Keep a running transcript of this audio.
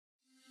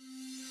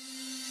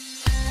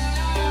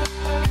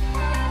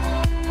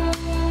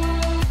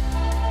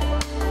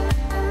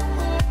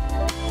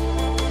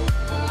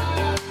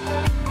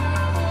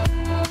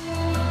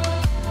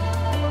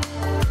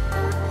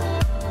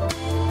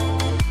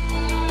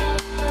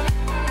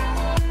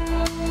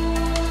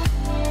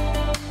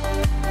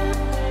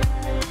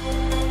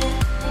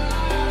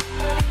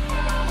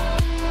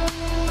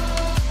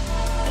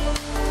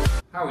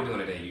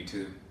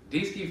YouTube.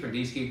 D-Ski from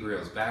D-Ski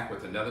Grills back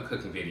with another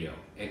cooking video.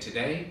 And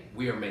today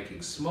we are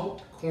making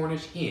smoked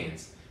Cornish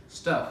hens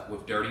stuffed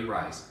with dirty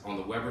rice on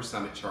the Weber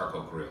Summit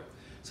charcoal grill.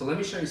 So let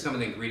me show you some of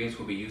the ingredients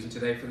we'll be using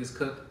today for this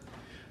cook.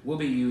 We'll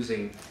be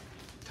using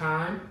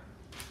thyme,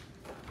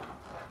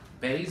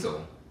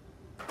 basil,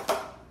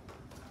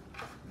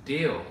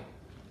 dill.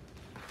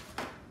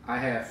 I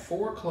have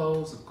 4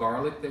 cloves of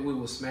garlic that we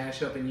will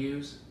smash up and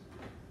use,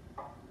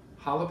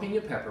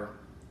 jalapeno pepper,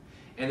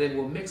 and then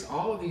we'll mix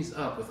all of these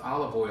up with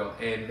olive oil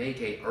and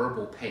make a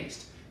herbal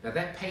paste. Now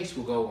that paste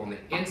will go on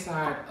the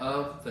inside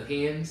of the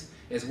hens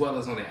as well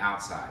as on the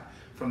outside.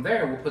 From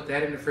there, we'll put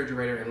that in the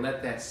refrigerator and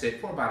let that sit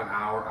for about an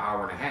hour,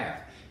 hour and a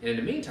half. And in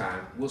the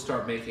meantime, we'll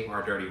start making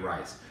our dirty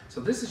rice.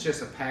 So this is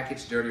just a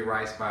packaged dirty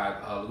rice by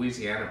a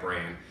Louisiana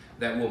brand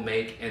that we'll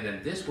make, and then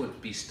this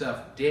would be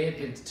stuffed dead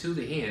into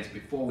the hens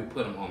before we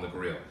put them on the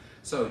grill.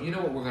 So you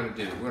know what we're gonna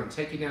do. We're gonna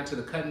take you down to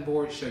the cutting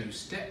board, show you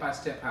step by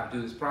step how to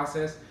do this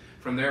process.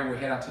 From there, we'll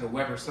head out to the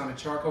Weber Summit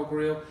charcoal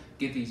grill,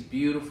 get these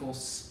beautiful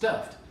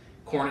stuffed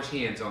Cornish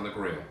hens on the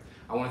grill.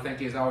 I wanna thank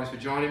you as always for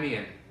joining me,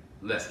 and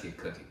let's get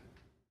cooking.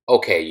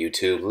 Okay,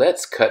 YouTube,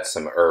 let's cut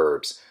some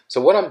herbs.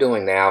 So what I'm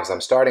doing now is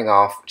I'm starting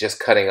off just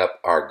cutting up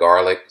our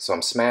garlic. So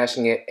I'm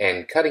smashing it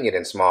and cutting it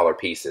in smaller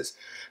pieces.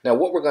 Now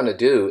what we're going to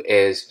do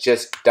is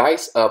just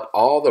dice up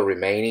all the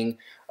remaining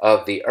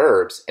of the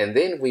herbs, and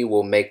then we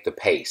will make the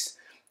paste.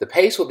 The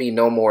paste will be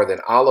no more than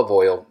olive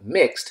oil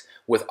mixed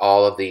with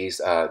all of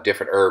these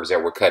different herbs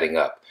that we're cutting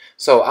up.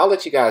 So I'll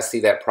let you guys see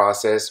that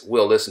process.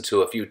 We'll listen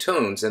to a few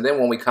tunes, and then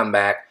when we come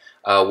back,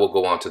 we'll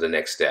go on to the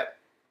next step.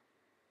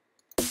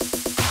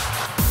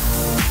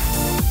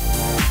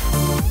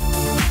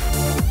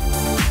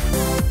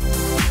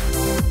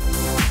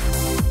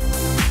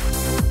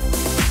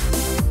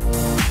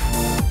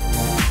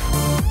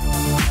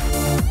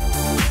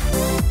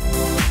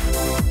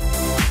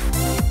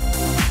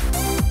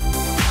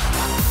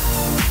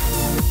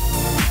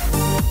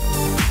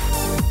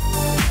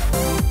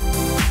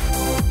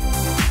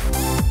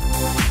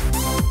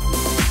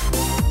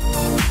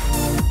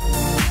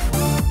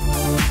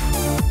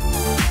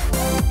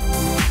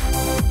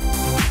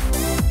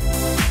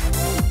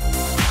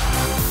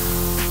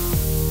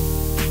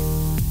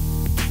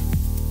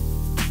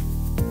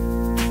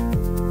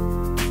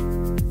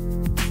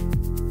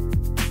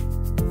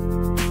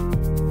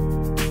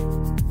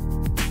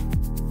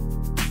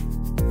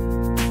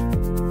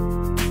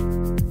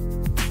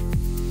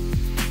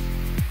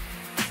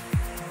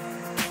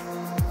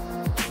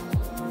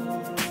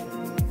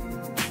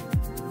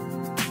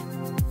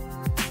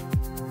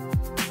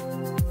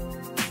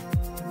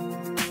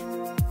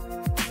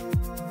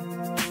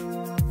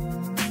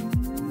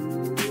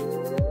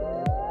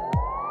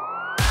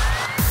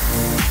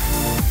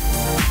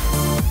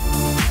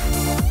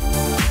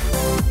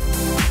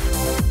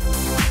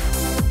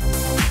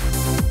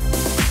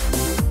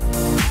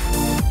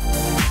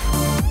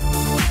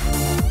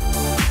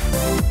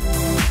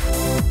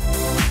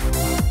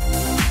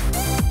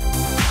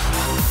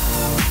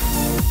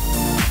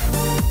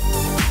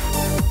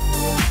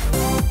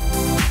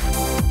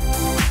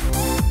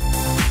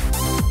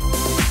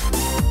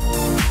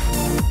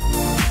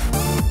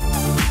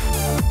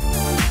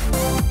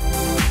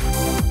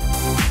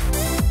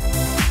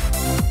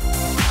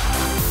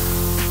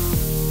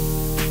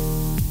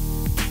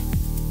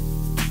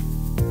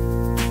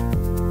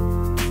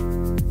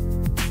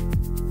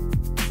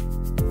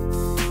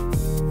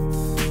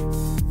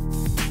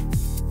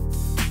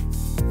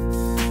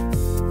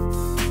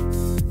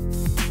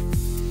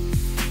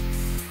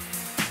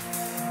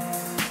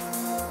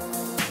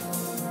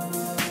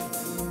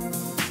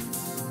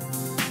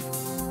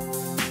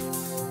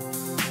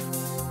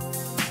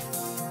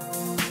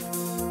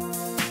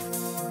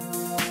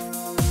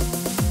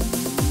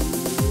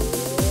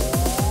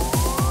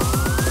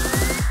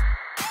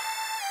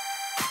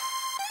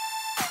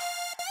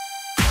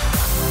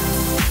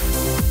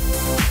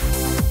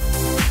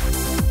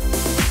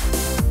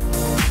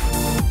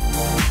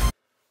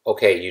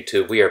 Okay,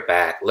 YouTube, we are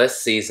back. Let's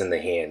season the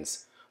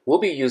hens. We'll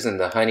be using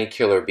the Honey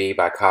Killer Bee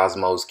by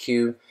Cosmos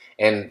Q,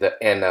 and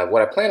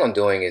what I plan on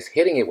doing is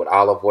hitting it with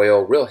olive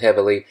oil real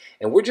heavily,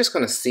 and we're just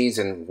going to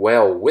season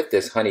well with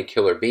this Honey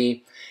Killer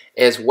Bee,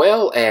 as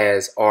well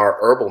as our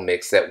herbal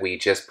mix that we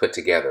just put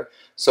together.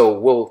 So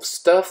we'll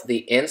stuff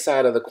the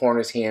inside of the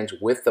Cornish hens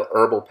with the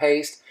herbal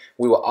paste.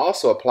 We will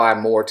also apply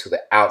more to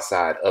the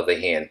outside of the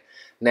hen.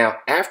 Now,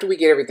 after we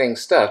get everything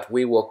stuffed,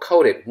 we will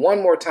coat it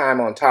one more time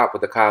on top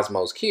with the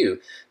Cosmos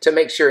Q to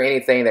make sure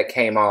anything that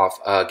came off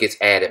gets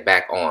added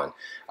back on.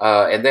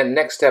 And then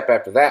next step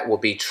after that will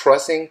be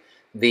trussing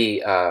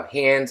the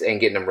hens and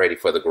getting them ready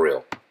for the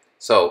grill.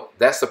 So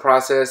that's the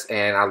process,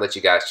 and I'll let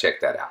you guys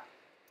check that out.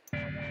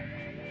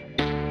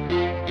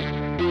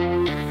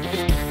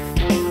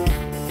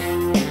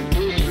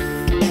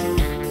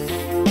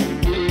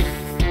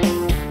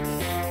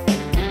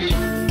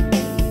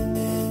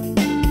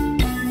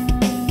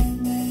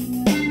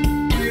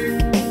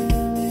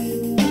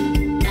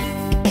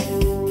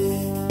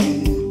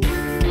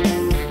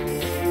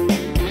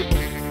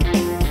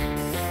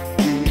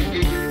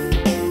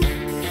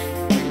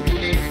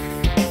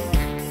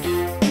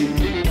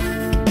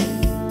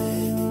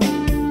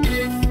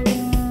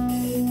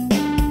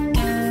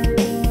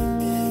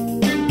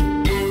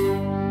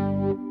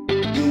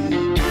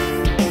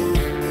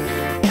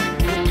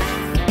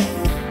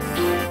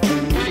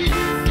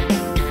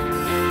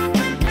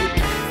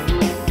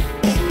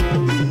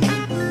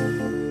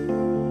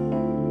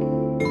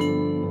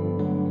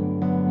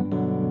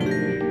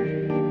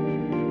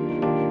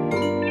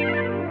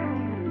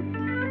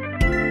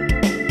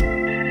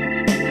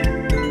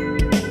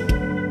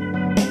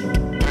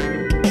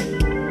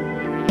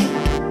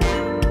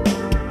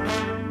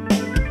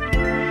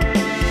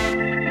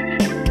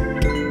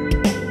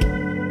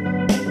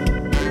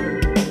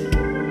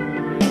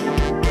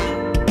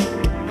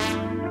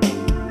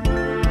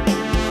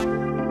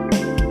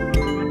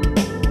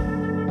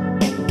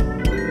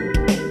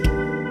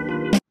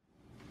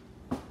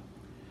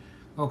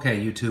 Okay,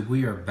 YouTube,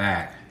 we are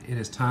back. It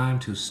is time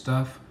to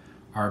stuff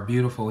our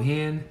beautiful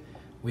hen.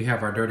 We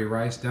have our dirty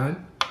rice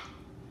done.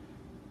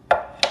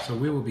 So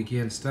we will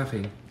begin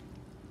stuffing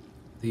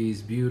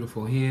these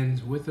beautiful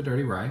hens with the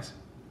dirty rice.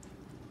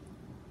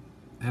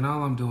 And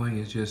all I'm doing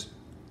is just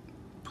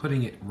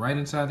putting it right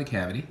inside the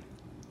cavity.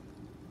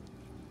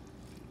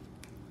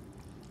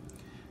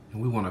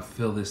 And we want to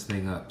fill this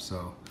thing up,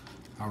 so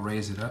I'll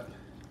raise it up.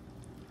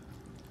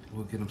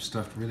 We'll get them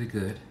stuffed really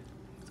good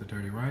with the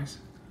dirty rice.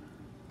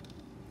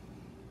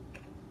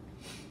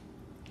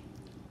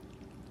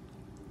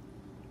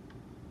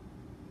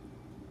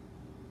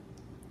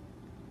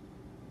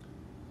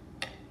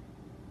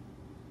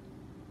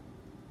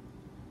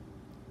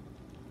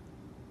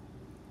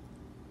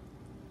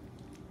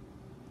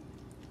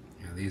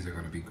 These are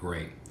going to be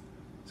great.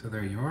 So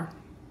there you are.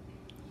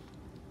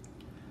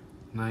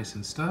 Nice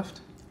and stuffed.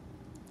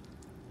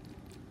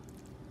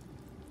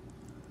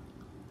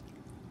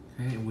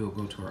 Okay, and we'll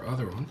go to our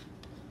other one.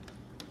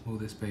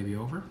 Move this baby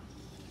over.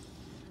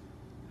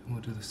 And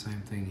we'll do the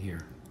same thing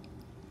here.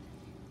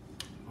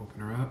 Open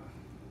her up.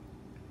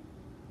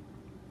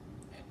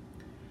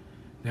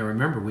 Now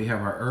remember, we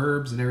have our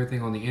herbs and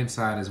everything on the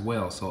inside as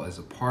well. So as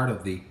a part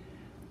of the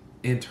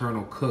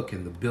internal cook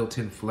and the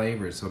built-in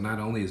flavors, so not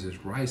only is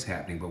this rice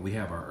happening, but we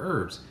have our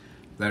herbs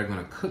that are going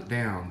to cook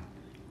down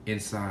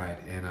inside,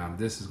 and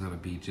this is going to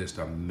be just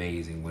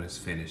amazing when it's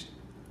finished.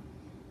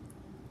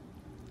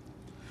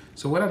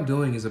 So what I'm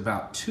doing is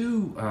about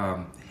 2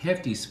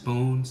 hefty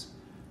spoons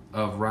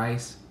of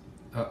rice,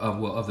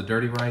 of the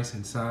dirty rice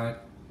inside.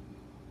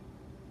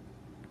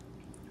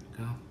 There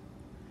we go.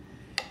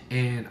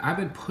 And I've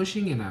been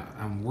pushing and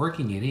I'm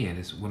working it in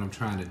is what I'm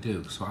trying to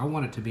do. So I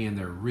want it to be in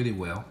there really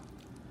well.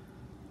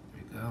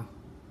 Go.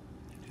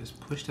 Just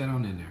push that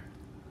on in there.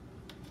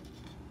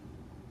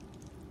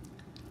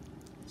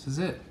 This is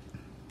it.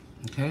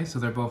 Okay, so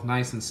they're both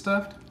nice and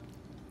stuffed.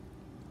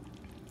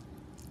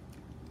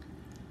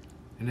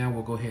 And now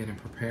we'll go ahead and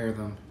prepare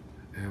them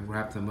and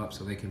wrap them up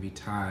so they can be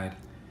tied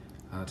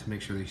to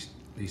make sure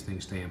these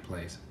things stay in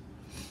place.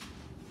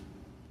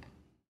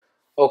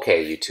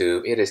 Okay,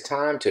 YouTube, it is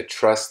time to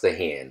truss the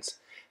hens.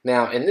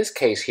 Now, in this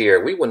case here,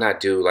 we will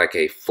not do like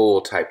a full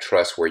type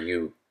truss where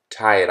you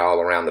tie it all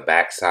around the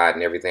back side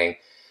and everything.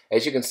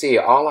 As you can see,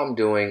 all I'm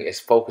doing is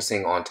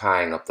focusing on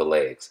tying up the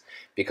legs,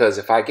 because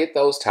if I get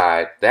those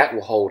tied, that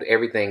will hold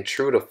everything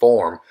true to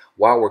form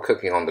while we're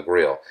cooking on the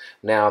grill.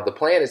 Now the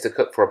plan is to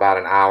cook for about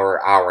an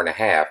hour, hour and a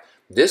half.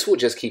 This will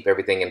just keep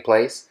everything in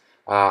place.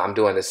 I'm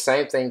doing the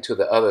same thing to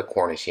the other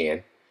Cornish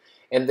hen,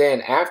 and then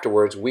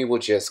afterwards we will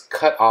just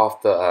cut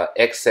off the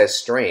excess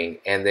string,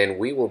 and then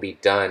we will be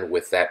done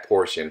with that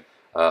portion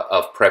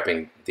of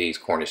prepping these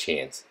Cornish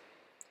hens.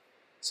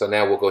 So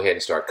now we'll go ahead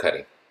and start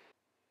cutting.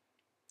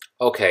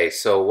 Okay,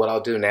 so what I'll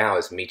do now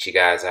is meet you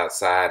guys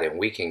outside and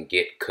we can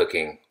get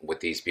cooking with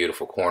these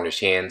beautiful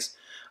Cornish hens.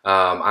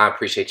 I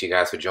appreciate you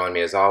guys for joining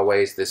me as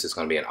always. This is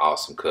going to be an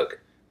awesome cook.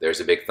 There's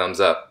a big thumbs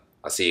up.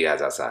 I'll see you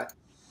guys outside.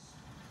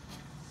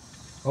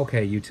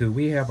 Okay, YouTube,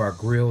 we have our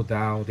grill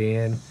dialed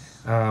in.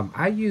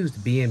 I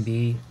used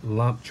B&B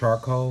lump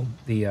charcoal,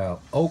 the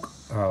oak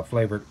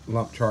flavored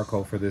lump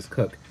charcoal for this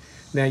cook.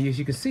 Now, as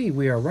you can see,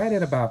 we are right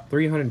at about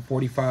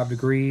 345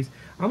 degrees.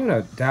 I'm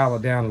going to dial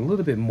it down a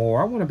little bit more.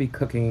 I want to be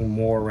cooking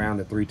more around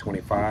the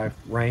 325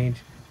 range.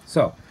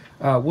 So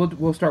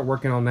we'll start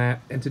working on that.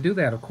 And to do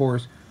that, of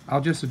course,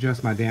 I'll just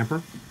adjust my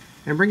damper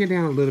and bring it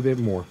down a little bit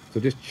more. So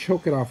just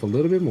choke it off a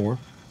little bit more.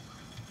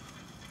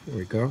 There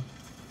we go.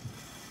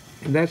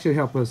 And that should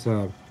help us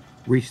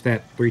reach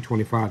that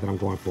 325 that I'm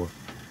going for.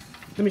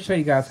 Let me show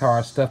you guys how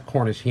our stuffed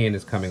Cornish hen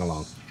is coming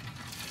along.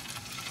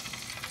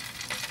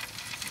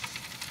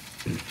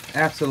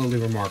 Absolutely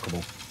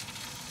remarkable.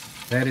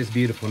 That is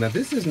beautiful. Now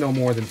this is no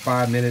more than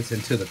 5 minutes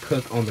into the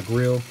cook on the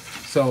grill.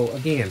 So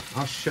again,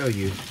 I'll show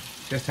you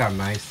just how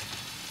nice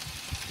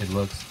it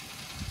looks.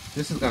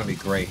 This is going to be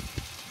great.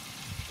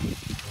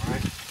 All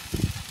right.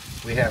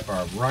 We have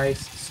our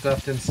rice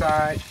stuffed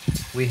inside.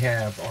 We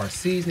have our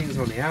seasonings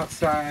on the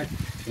outside.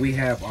 We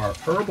have our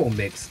herbal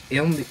mix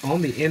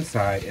on the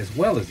inside as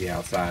well as the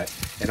outside.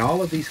 And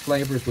all of these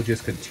flavors will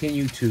just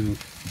continue to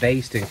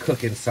baste and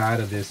cook inside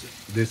of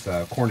this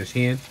Cornish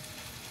hen.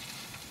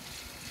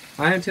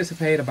 I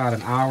anticipate about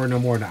an hour, no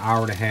more than an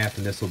hour and a half,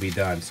 and this will be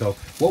done. So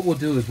what we'll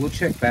do is we'll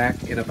check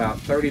back in about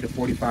 30 to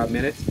 45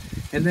 minutes,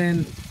 and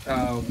then,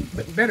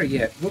 better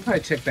yet, we'll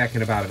probably check back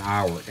in about an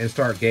hour and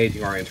start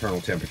gauging our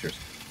internal temperatures.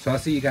 So I'll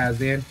see you guys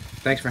then.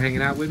 Thanks for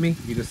hanging out with me.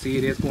 You can see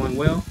it is going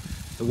well.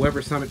 The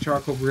Weber Summit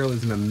Charcoal Grill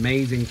is an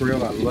amazing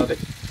grill. I love it.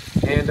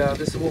 And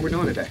this is what we're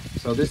doing today.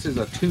 So this is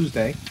a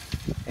Tuesday,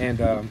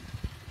 and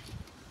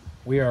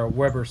we are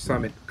Weber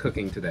Summit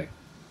cooking today.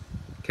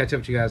 Catch up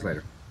with you guys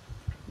later.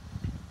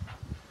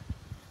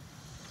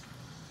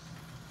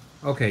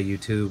 Okay,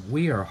 YouTube,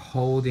 we are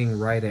holding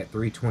right at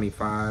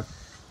 325.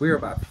 We are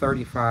about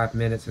 35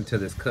 minutes into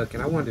this cook,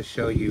 and I wanted to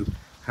show you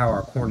how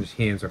our Cornish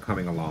hens are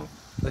coming along.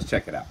 Let's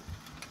check it out.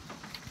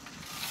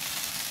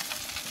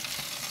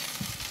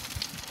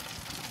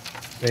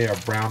 They are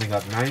browning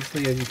up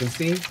nicely, as you can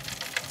see.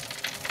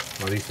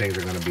 Oh, these things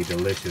are gonna be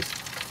delicious.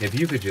 If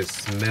you could just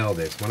smell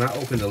this. When I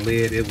opened the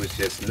lid, it was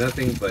just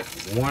nothing but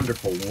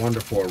wonderful,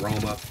 wonderful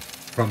aroma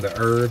from the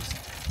herbs.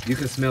 You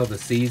can smell the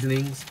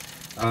seasonings.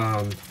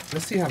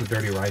 Let's see how the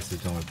dirty rice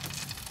is doing.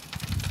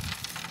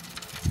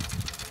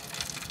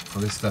 Oh,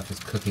 this stuff is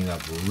cooking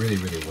up really,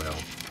 really well.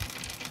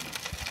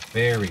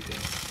 Very good.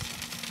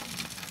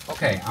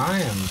 Okay, I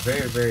am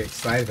very, very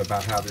excited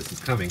about how this is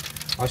coming.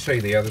 I'll show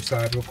you the other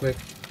side real quick.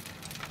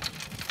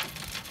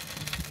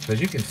 So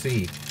as you can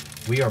see,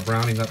 we are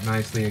browning up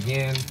nicely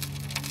again.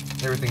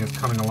 Everything is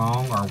coming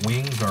along. Our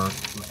wings are,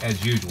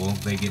 as usual,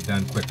 they get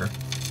done quicker.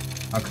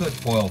 I could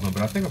foil them,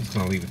 but I think I'm just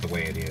going to leave it the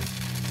way it is.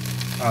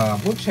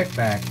 We'll check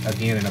back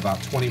again in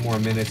about 20 more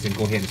minutes and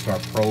go ahead and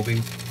start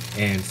probing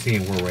and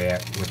seeing where we're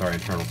at with our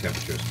internal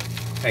temperatures.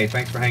 Hey,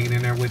 thanks for hanging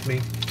in there with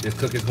me. This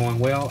cook is going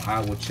well. I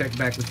will check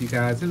back with you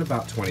guys in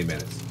about 20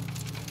 minutes.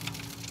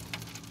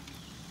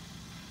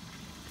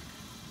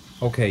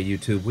 Okay,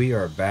 YouTube, we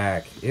are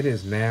back. It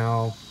is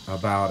now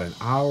about an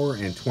hour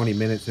and 20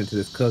 minutes into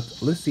this cook.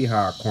 Let's see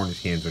how our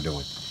Cornish hens are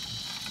doing.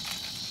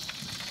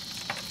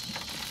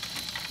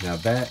 Now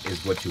that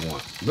is what you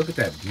want. Look at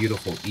that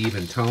beautiful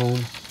even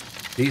tone.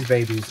 These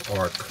babies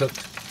are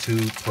cooked to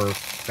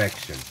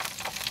perfection.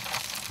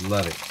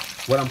 Love it.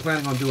 What I'm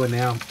planning on doing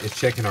now is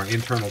checking our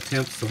internal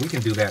temps, so we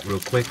can do that real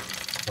quick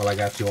while I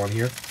got you on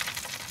here.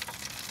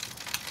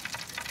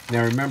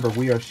 Now remember,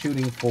 we are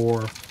shooting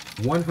for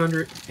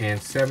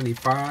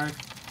 175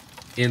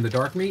 in the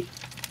dark meat.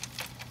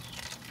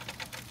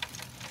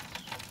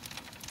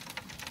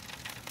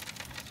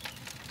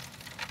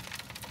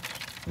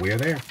 We are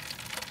there.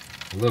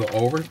 A little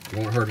over,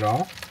 won't hurt at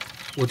all.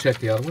 We'll check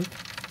the other one.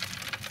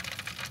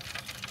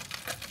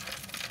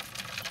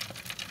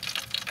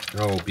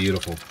 Oh,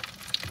 beautiful.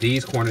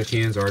 These Cornish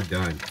hens are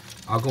done.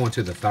 I'll go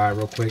into the thigh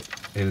real quick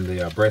and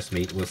the breast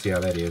meat. We'll see how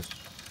that is.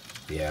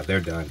 Yeah, they're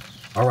done.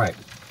 All right,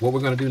 what we're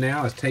gonna do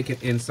now is take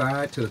it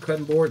inside to the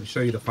cutting board and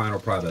show you the final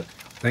product.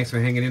 Thanks for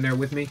hanging in there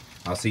with me.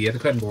 I'll see you at the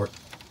cutting board.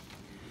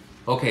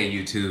 Okay,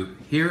 YouTube,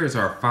 here is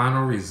our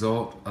final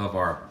result of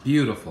our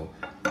beautiful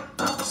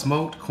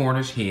smoked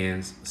Cornish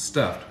hens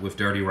stuffed with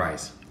dirty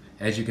rice.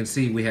 As you can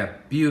see, we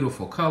have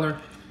beautiful color.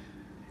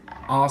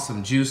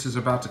 Awesome juices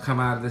about to come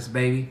out of this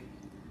baby.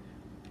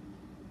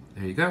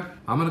 There you go.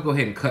 I'm gonna go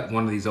ahead and cut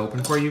one of these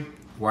open for you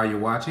while you're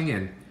watching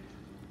and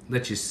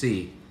let you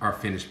see our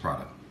finished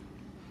product.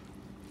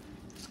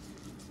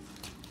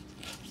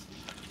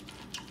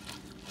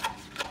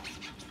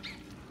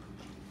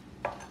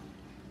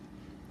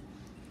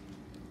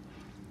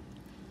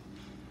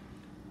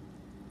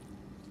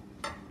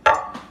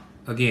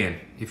 Again,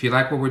 if you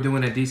like what we're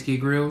doing at D-Ski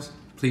Grills,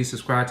 please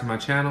subscribe to my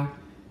channel.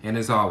 And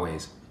as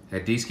always,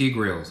 at D-Ski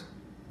Grills,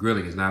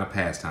 grilling is not a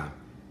pastime,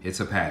 it's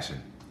a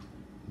passion.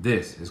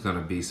 This is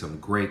gonna be some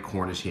great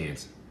Cornish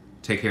hens.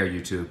 Take care,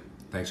 YouTube.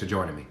 Thanks for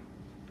joining me.